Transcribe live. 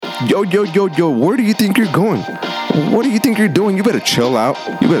Yo, where do you think you're going? What do you think you're doing? You better chill out.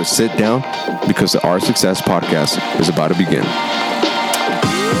 You better sit down because the Our Success podcast is about to begin.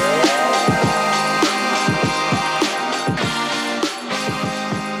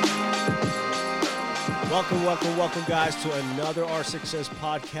 Welcome, guys, to another Our Success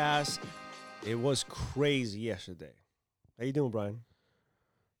podcast. It was crazy yesterday. How you doing, Brian?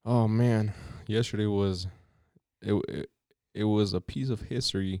 Oh man, yesterday was it was a piece of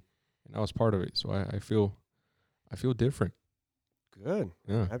history, and I was part of it. So I feel different. Good.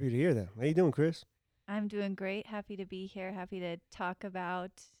 Yeah. Happy to hear that. How you doing, Chris? I'm doing great. Happy to be here. Happy to talk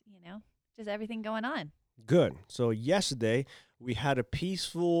about, just everything going on. Good. So yesterday we had a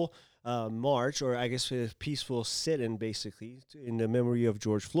peaceful march, or I guess a peaceful sit-in, basically, in the memory of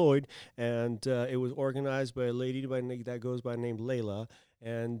George Floyd, and it was organized by a lady that goes by the name Layla.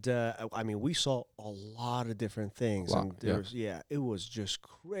 And we saw a lot of different things, and it was just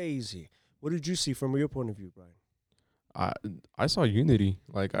crazy. What did you see from your point of view, Brian? I saw unity.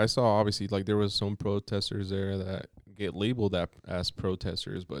 Like, I saw, obviously, like, there was some protesters there that get labeled as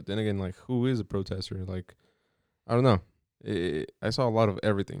protesters, but then again, like, who is a protester? Like, I don't know. I saw a lot of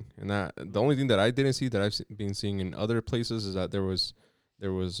everything, and that the only thing that I didn't see that I've been seeing in other places is that there was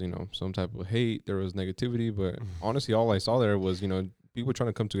some type of hate, there was negativity, but honestly, all I saw there was people trying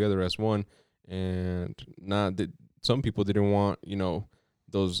to come together as one, and not that some people didn't want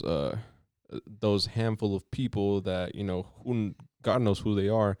those handful of people that who God knows who they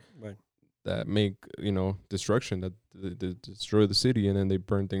are, right, that make destruction, that destroy the city, and then they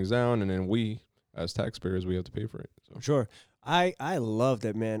burn things down, and then we as taxpayers we have to pay for it. So. Sure. I love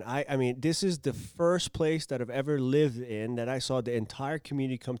that, man. I mean, this is the first place that I've ever lived in that I saw the entire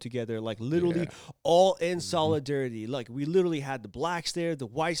community come together, like literally all in solidarity. Like, we literally had the blacks there, the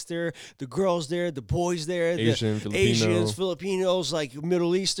whites there, the girls there, the boys there, Asians, Filipinos, like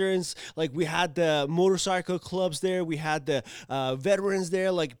Middle Easterns. Like, we had the motorcycle clubs there. We had the veterans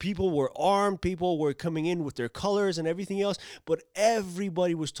there. Like, people were armed. People were coming in with their colors and everything else. But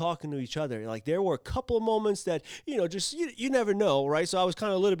everybody was talking to each other. Like, there were a couple of moments that, you never know, right? So I was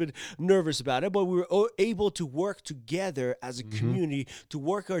kind of a little bit nervous about it, but we were able to work together as a community to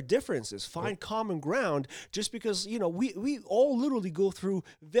work our differences, find common ground, just because, we all literally go through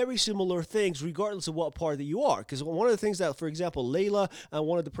very similar things regardless of what part that you are. Because one of the things that, for example, Layla,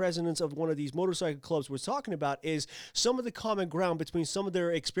 one of the presidents of one of these motorcycle clubs, was talking about is some of the common ground between some of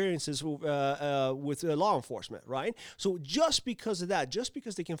their experiences with law enforcement, right? So just because of that, just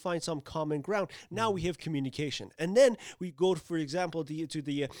because they can find some common ground, now we have communication. And then we go, for example, to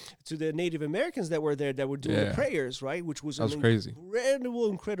the Native Americans that were there, that were doing the prayers, right? Which was an crazy,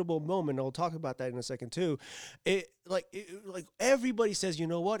 incredible moment. I'll talk about that in a second too. Like everybody says, you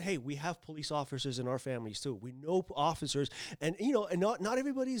know what? Hey, we have police officers in our families too. We know officers, and not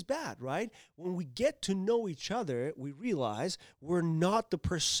everybody is bad, right? When we get to know each other, we realize we're not the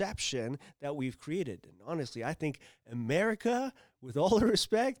perception that we've created. And honestly, I think America, with all the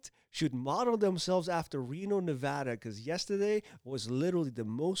respect, should model themselves after Reno, Nevada, because yesterday was literally the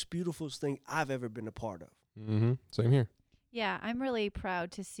most beautiful thing I've ever been a part of. Mm-hmm. Same here. Yeah, I'm really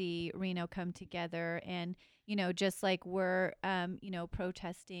proud to see Reno come together, and just like we're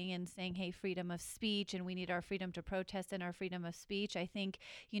protesting and saying, hey, freedom of speech, and we need our freedom to protest and our freedom of speech. I think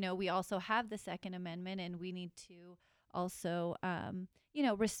we also have the Second Amendment, and we need to also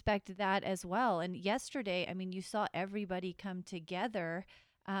respect that as well. And yesterday, I mean, you saw everybody come together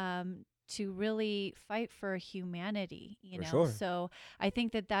to really fight for humanity, For sure. So I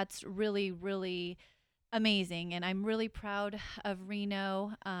think that that's really, really amazing. And I'm really proud of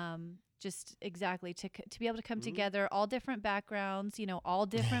Reno, just exactly to be able to come together, all different backgrounds, all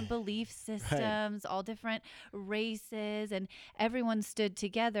different belief systems, all different races, and everyone stood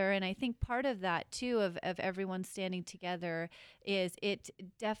together. And I think part of that too, of everyone standing together, is it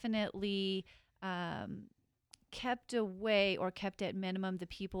definitely, kept away, or kept at minimum, the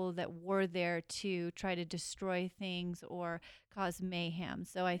people that were there to try to destroy things or cause mayhem.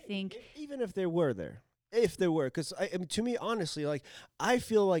 So I think even if they were there, because to me, honestly, like, I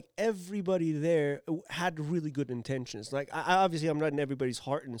feel like everybody there had really good intentions. Like, obviously I'm not in everybody's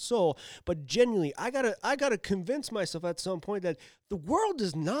heart and soul, but genuinely, I gotta convince myself at some point that the world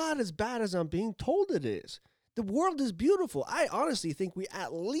is not as bad as I'm being told it is. The world is beautiful. I honestly think we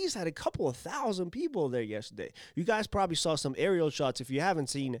at least had a couple of thousand people there yesterday. You guys probably saw some aerial shots. If you haven't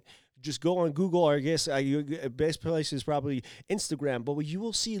seen it, just go on Google, or I guess best place is probably Instagram. But you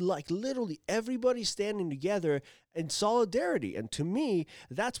will see like literally everybody standing together in solidarity. And to me,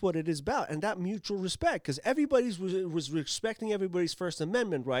 that's what it is about, and that mutual respect, because everybody's was respecting everybody's First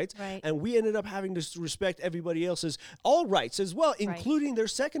Amendment rights, Right. and we ended up having to respect everybody else's all rights as well, Right. including their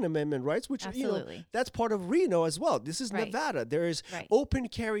Second Amendment rights, which Absolutely. that's part of Reno as well. This is Right. Nevada. There is Right. open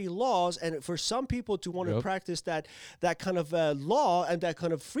carry laws, and for some people to want to Yep. practice that kind of law and that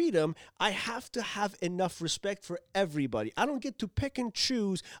kind of freedom, I have to have enough respect for everybody. I don't get to pick and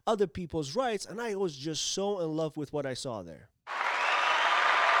choose other people's rights, and I was just so in love with what I saw there.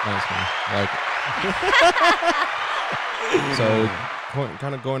 Nice, man. Like, so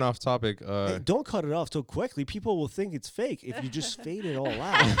kind of going off topic. Hey, don't cut it off so quickly. People will think it's fake if you just fade it all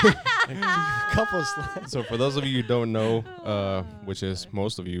out. Couple slides. So for those of you who don't know, which is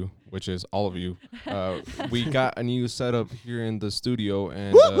most of you, which is all of you, we got a new setup here in the studio,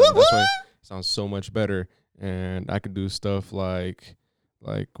 and that's why it sounds so much better. And I could do stuff like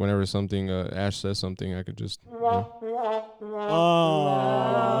whenever something Ash says something, I could just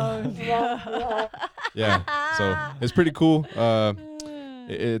yeah. So it's pretty cool.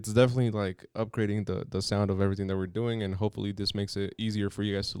 It's definitely like upgrading the sound of everything that we're doing, and hopefully this makes it easier for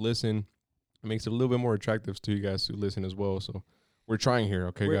you guys to listen. It makes it a little bit more attractive to you guys to listen as well. So we're trying here,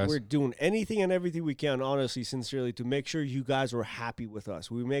 okay, guys? We're doing anything and everything we can, honestly, sincerely, to make sure you guys are happy with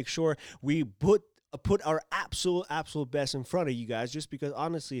us. We make sure we put our absolute best in front of you guys, just because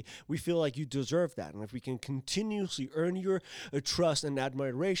honestly we feel like you deserve that, and if we can continuously earn your trust and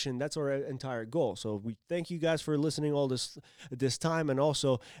admiration, that's our entire goal. So we thank you guys for listening all this time, and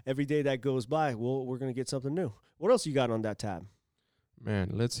also every day that goes by, we're gonna get something new. What else you got on that tab?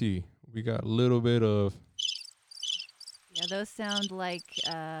 Man, let's see. We got a little bit of Yeah, those sound like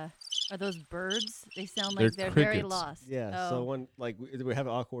are those birds? They sound They're like they're very crickets. lost. Yeah. Oh. So when we have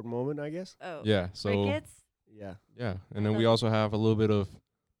an awkward moment, I guess. Oh. yeah. So Crickets? Yeah. yeah, and then we also have a little bit of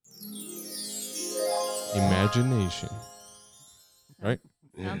imagination. Right?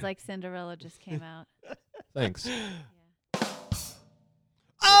 Sounds like Cinderella just came out. Thanks. Yeah.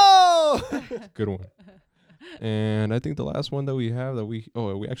 Oh. Good one. And I think the last one that we have we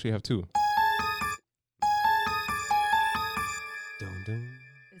actually have two. Dun, dun.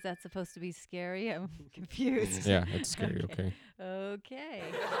 Is that supposed to be scary? I'm confused. Yeah, it's scary. Okay. Okay.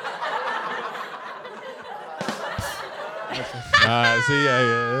 See,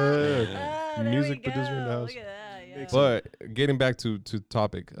 There music we producer in the go. house. Look at that. Yeah. But getting back to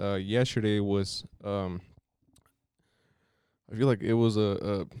topic, yesterday was I feel like it was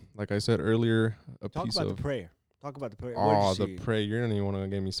a like I said earlier, a Talk piece about of the prayer. Talk about the prayer. oh the prayer. You don't even want to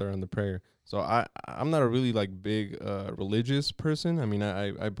get me started on the prayer. So I'm not a really like big religious person. I mean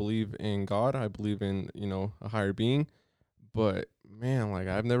I believe in God. I believe in a higher being, but man, like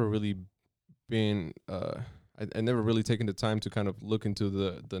I've never really been I never really taken the time to kind of look into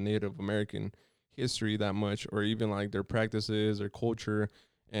the Native American history that much, or even like their practices, their culture.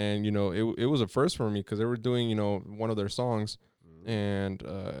 And, it was a first for me because they were doing, one of their songs. And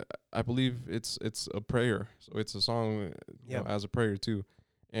I believe it's a prayer. So it's a song as a prayer, too.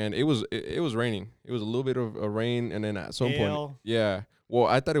 And it was raining. It was a little bit of a rain. And then at some point. Yeah. Well,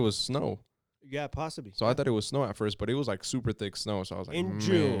 I thought it was snow. Yeah, possibly. So I thought it was snow at first, but it was like super thick snow. So I was like, In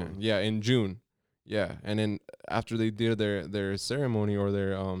June. Yeah, in June. Yeah. And then after they did their ceremony or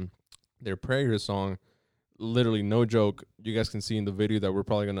their prayer song, literally no joke, you guys can see in the video that we're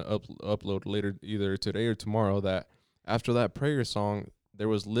probably going to upload later, either today or tomorrow, that after that prayer song, there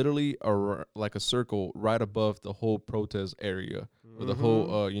was literally a circle right above the whole protest area, or the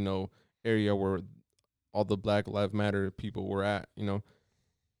whole area where all the Black Lives Matter people were at.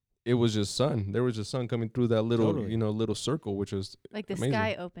 It was just sun. There was just sun coming through that little, little circle, which was like the amazing.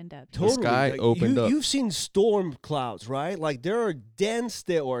 sky opened up. Totally. The sky opened up. You've seen storm clouds, right? Like there are dense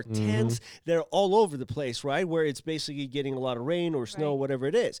there or tense. They're all over the place, right? Where it's basically getting a lot of rain or snow, whatever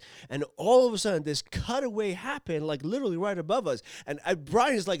it is. And all of a sudden, this cutaway happened, like literally right above us. And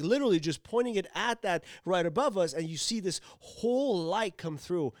Brian is like literally just pointing it at that right above us, and you see this whole light come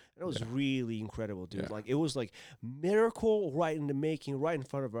through. It was really incredible, dude. Yeah. Like it was like miracle right in the making, right in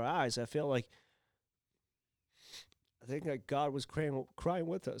front of our eyes. I felt like that God was crying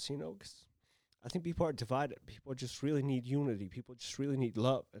with us, because I think people are divided. People just really need unity. People just really need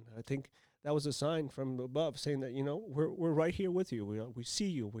love. And I think that was a sign from above saying that, we're right here with you. We see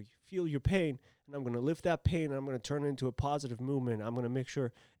you. We feel your pain. And I'm going to lift that pain, and I'm going to turn it into a positive movement. I'm going to make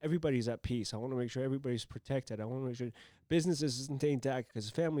sure everybody's at peace. I want to make sure everybody's protected. I want to make sure businesses isn't intact because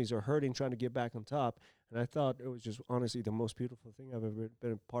families are hurting, trying to get back on top. And I thought it was just honestly the most beautiful thing I've ever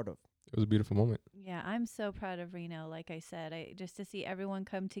been a part of. It was a beautiful moment. Yeah, I'm so proud of Reno. Like I said, I just to see everyone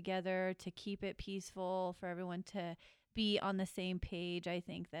come together to keep it peaceful, for everyone to be on the same page. I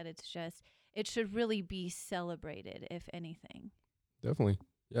think that it should really be celebrated, if anything. Definitely.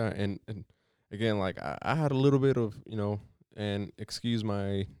 Yeah. And again, like I had a little bit of, and excuse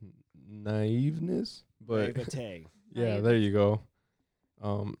my naiveness, but Naivete. yeah, there you go.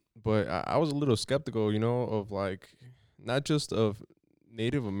 But I was a little skeptical, of like not just of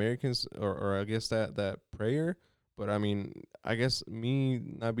Native Americans or I guess that prayer, but I mean, I guess me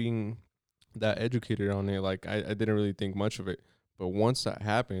not being that educated on it, like I didn't really think much of it. But once that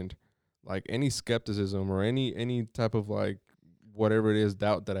happened, like any skepticism or any type of like whatever it is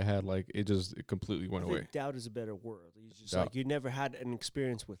doubt that I had, like it completely went I away. think doubt is a better word. It's just Doubt. like you never had an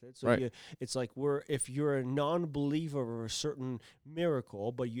experience with it. So Right. it's like if you're a non-believer of a certain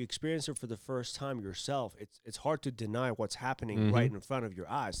miracle, but you experience it for the first time yourself, it's hard to deny what's happening right in front of your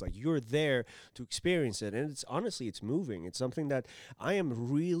eyes. Like you're there to experience it, and it's honestly it's moving. It's something that I am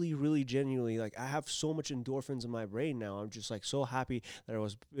really, really genuinely like. I have so much endorphins in my brain now. I'm just like so happy that I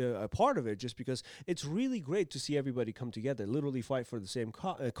was a part of it, just because it's really great to see everybody come together, literally fight for the same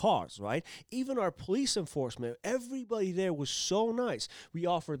cause, right? Even our police enforcement, everybody there was so nice. We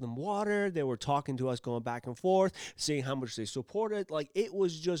offered them water. They were talking to us, going back and forth, saying how much they supported. Like it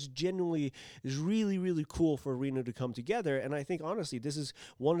was just genuinely, is really, really cool for Reno to come together. And I think honestly, this is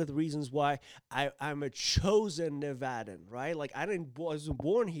one of the reasons why I'm a chosen Nevadan, right? Like I wasn't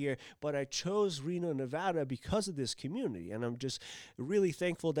born here, but I chose Reno, Nevada because of this community. And I'm just really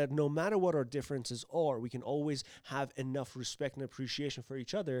thankful that no matter what our differences are, we can always have enough respect and appreciation for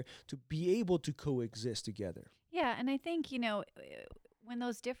each other to be able to coexist together. Yeah, and I think, when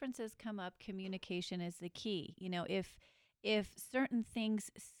those differences come up, communication is the key. If certain things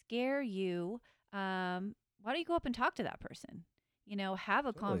scare you, why don't you go up and talk to that person? Have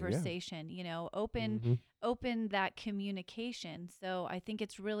a Totally, yeah. conversation, open that communication. So I think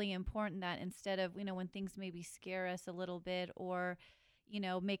it's really important that instead of, when things maybe scare us a little bit or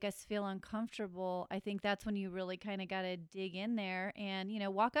make us feel uncomfortable, I think that's when you really kind of got to dig in there and,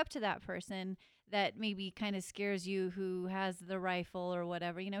 walk up to that person that maybe kind of scares you, who has the rifle or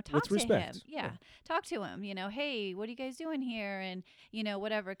whatever, talk With to respect. him. Yeah. Talk to him, hey, what are you guys doing here? And,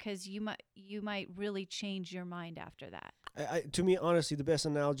 whatever, because you might really change your mind after that. To me, honestly, the best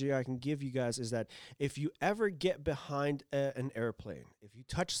analogy I can give you guys is that if you ever get behind an airplane, if you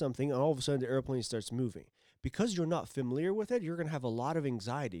touch something and all of a sudden the airplane starts moving, because you're not familiar with it, you're going to have a lot of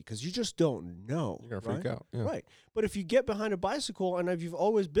anxiety because you just don't know. You're going to freak out. Yeah. Right. But if you get behind a bicycle and if you've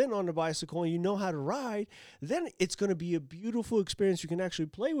always been on a bicycle and you know how to ride, then it's going to be a beautiful experience. You can actually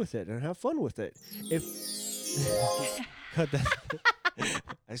play with it and have fun with it. If cut that.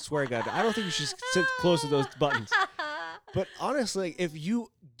 I swear to God, I don't think you should sit close to those buttons. But honestly, if you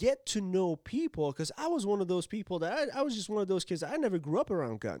get to know people, because I was one of those people that I was just one of those kids that I never grew up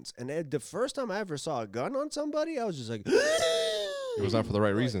around guns. And the first time I ever saw a gun on somebody, I was just like, It was not for the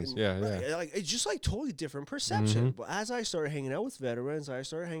right reasons. Yeah. Like it's just like totally different perception. But as I started hanging out with veterans, I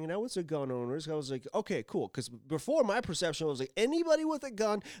started hanging out with the gun owners. I was like, okay, cool. Because before my perception was like anybody with a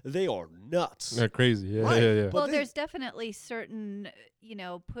gun, they are nuts. They're crazy. Yeah, Right. yeah. Well, there's definitely certain,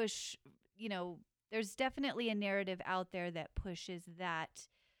 push, there's definitely a narrative out there that pushes that,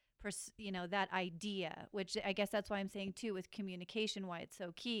 that idea, which I guess that's why I'm saying too with communication, why it's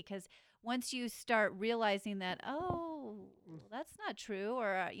so key. Because once you start realizing that, oh, that's not true,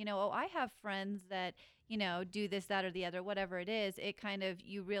 or, I have friends that, do this, that, or the other, whatever it is, it kind of,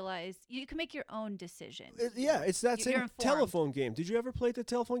 you realize you can make your own decision. It's that You're same informed. telephone game. Did you ever play the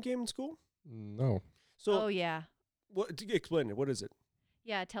telephone game in school? No. So Oh, yeah. explain it. What is it?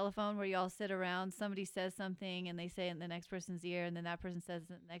 Yeah, telephone where you all sit around, somebody says something and they say it in the next person's ear, and then that person says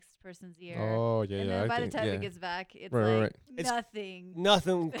it in the next person's ear. Oh, yeah, And yeah. then I by think, the time yeah. it gets back, it's Right, like right. It's nothing.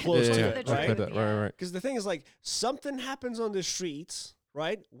 Nothing close yeah, to yeah, it, the I right? get truth. that. Yeah. Right. Because the thing is, like, something happens on the streets,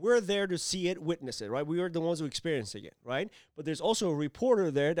 right? We're there to see it, witness it, right? We are the ones who experiencing it, right? But there's also a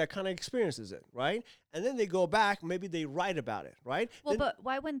reporter there that kind of experiences it, right? And then they go back, maybe they write about it, right? Well, Then, but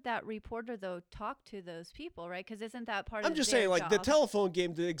why wouldn't that reporter, though, talk to those people, right? Because isn't that part I'm of just their saying, like, the job? telephone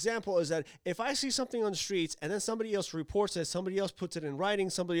game, the example is that if I see something on the streets and then somebody else reports it, somebody else puts it in writing,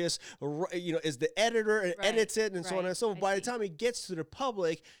 somebody else, is the editor and Right, edits it and so on right. and so forth. I By the see. time it gets to the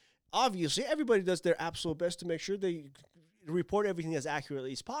public, obviously, everybody does their absolute best to make sure they report everything as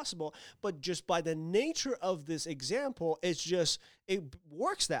accurately as possible, but just by the nature of this example, it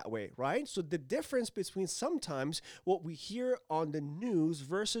works that way, right? So the difference between sometimes what we hear on the news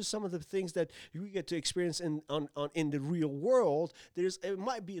versus some of the things that we get to experience in the real world, it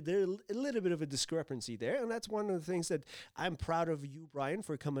might be a little bit of a discrepancy there, and that's one of the things that I'm proud of you, Brian,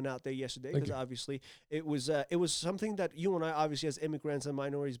 for coming out there yesterday, because obviously it was something that you and I, obviously as immigrants and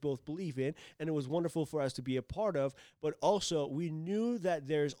minorities, both believe in, and it was wonderful for us to be a part of. But also we knew that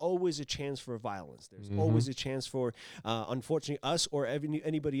there's always a chance for violence. There's always a chance for, unfortunately, us or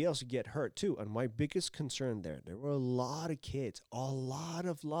anybody else to get hurt too. And my biggest concern there were a lot of kids, a lot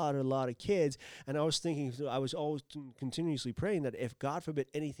of kids. And I was thinking, I was always continuously praying that if God forbid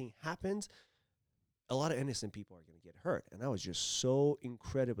anything happens, a lot of innocent people are going to get hurt. And I was just so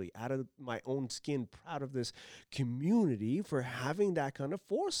incredibly out of my own skin proud of this community for having that kind of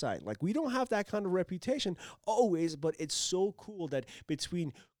foresight. Like, we don't have that kind of reputation always, but it's so cool that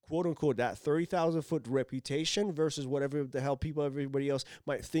between quote unquote that 30,000 foot reputation versus whatever the hell everybody else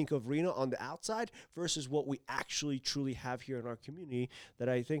might think of Reno on the outside versus what we actually truly have here in our community, that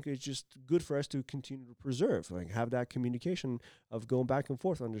I think is just good for us to continue to preserve, like have that communication of going back and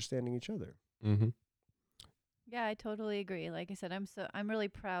forth, understanding each other. Yeah, I totally agree. Like I said, I'm really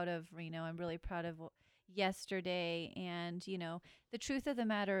proud of Reno. I'm really proud of yesterday. And, the truth of the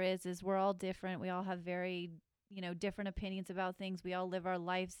matter is we're all different. We all have very, different opinions about things. We all live our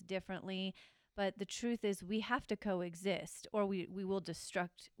lives differently. But the truth is we have to coexist, or we will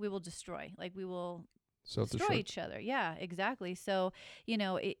destroy. Like, we will destroy each other. Yeah, exactly. So,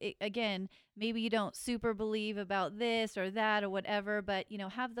 again, maybe you don't super believe about this or that or whatever, but,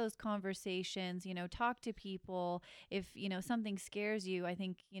 have those conversations, talk to people. If, something scares you, I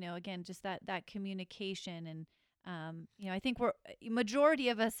think, again, just that communication. And, I think majority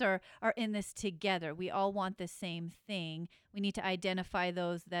of us are in this together. We all want the same thing. We need to identify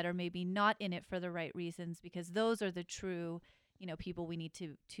those that are maybe not in it for the right reasons, because those are the true people we need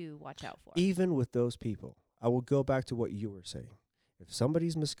to watch out for. Even with those people, I will go back to what you were saying. If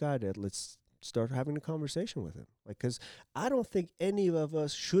somebody's misguided, let's start having a conversation with him. Like, because I don't think any of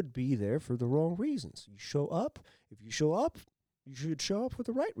us should be there for the wrong reasons. You show up. If you show up, you should show up for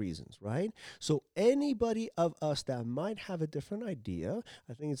the right reasons, right? So anybody of us that might have a different idea,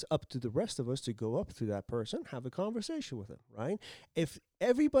 I think it's up to the rest of us to go up to that person, have a conversation with them, right? If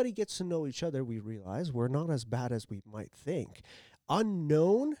everybody gets to know each other, we realize we're not as bad as we might think.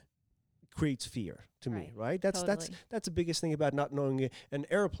 Unknown creates fear to me, right? That's the biggest thing about not knowing an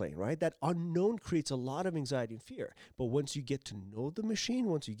airplane, right? That unknown creates a lot of anxiety and fear. But once you get to know the machine,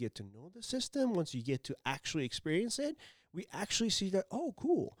 once you get to know the system, once you get to actually experience it, we actually see that, oh,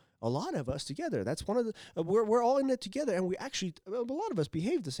 cool. A lot of us together. That's one of the, we're all in it together. And we actually, a lot of us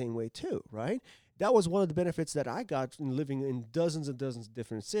behave the same way too, right? That was one of the benefits that I got in living in dozens and dozens of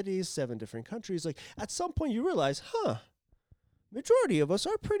different cities, 7 different countries. Like, at some point you realize, majority of us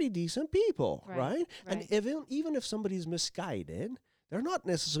are pretty decent people, right? And even if somebody's misguided, they're not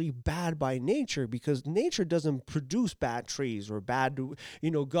necessarily bad by nature, because nature doesn't produce bad trees or bad,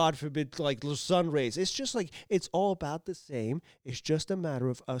 God forbid, like sun rays. It's just like, it's all about the same. It's just a matter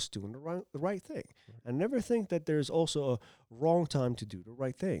of us doing the right thing. I never think that there's also a wrong time to do the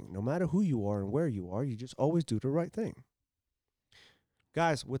right thing. No matter who you are and where you are, you just always do the right thing.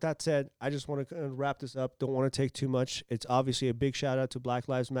 Guys, with that said, I just want to wrap this up. Don't want to take too much. It's obviously a big shout out to Black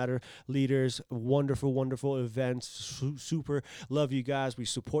Lives Matter leaders. Wonderful, wonderful events. Super love you guys. We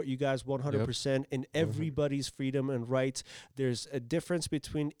support you guys 100% in everybody's freedom and rights. There's a difference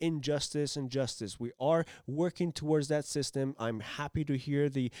between injustice and justice. We are working towards that system. I'm happy to hear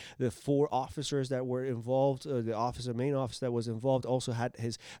the 4 officers that were involved. The main officer that was involved also had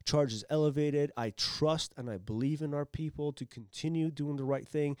his charges elevated. I trust and I believe in our people to continue doing the right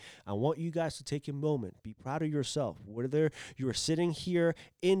thing. I want you guys to take a moment, be proud of yourself, whether you're sitting here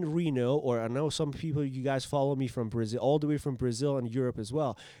in Reno, or I know some people, you guys follow me from Brazil, all the way from Brazil and Europe as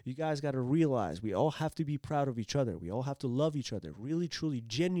well. You guys got to realize we all have to be proud of each other. We all have to love each other, really, truly,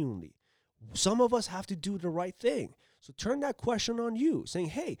 genuinely. Some of us have to do the right thing. So turn that question on you, saying,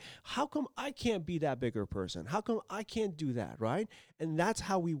 hey, how come I can't be that bigger person? How come I can't do that, right? And that's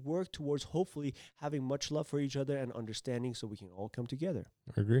how we work towards hopefully having much love for each other and understanding, so we can all come together.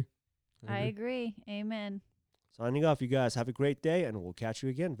 I agree. I agree. Amen. Signing off, you guys. Have a great day, and we'll catch you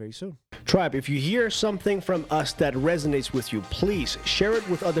again very soon. Tribe, if you hear something from us that resonates with you, please share it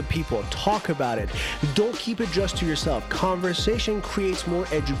with other people. Talk about it. Don't keep it just to yourself. Conversation creates more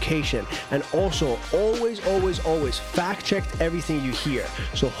education. And also, always fact check everything you hear.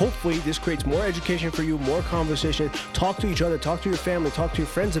 So hopefully this creates more education for you, more conversation. Talk to each other, talk to your family, talk to your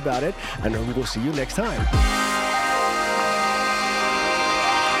friends about it, and we will see you next time.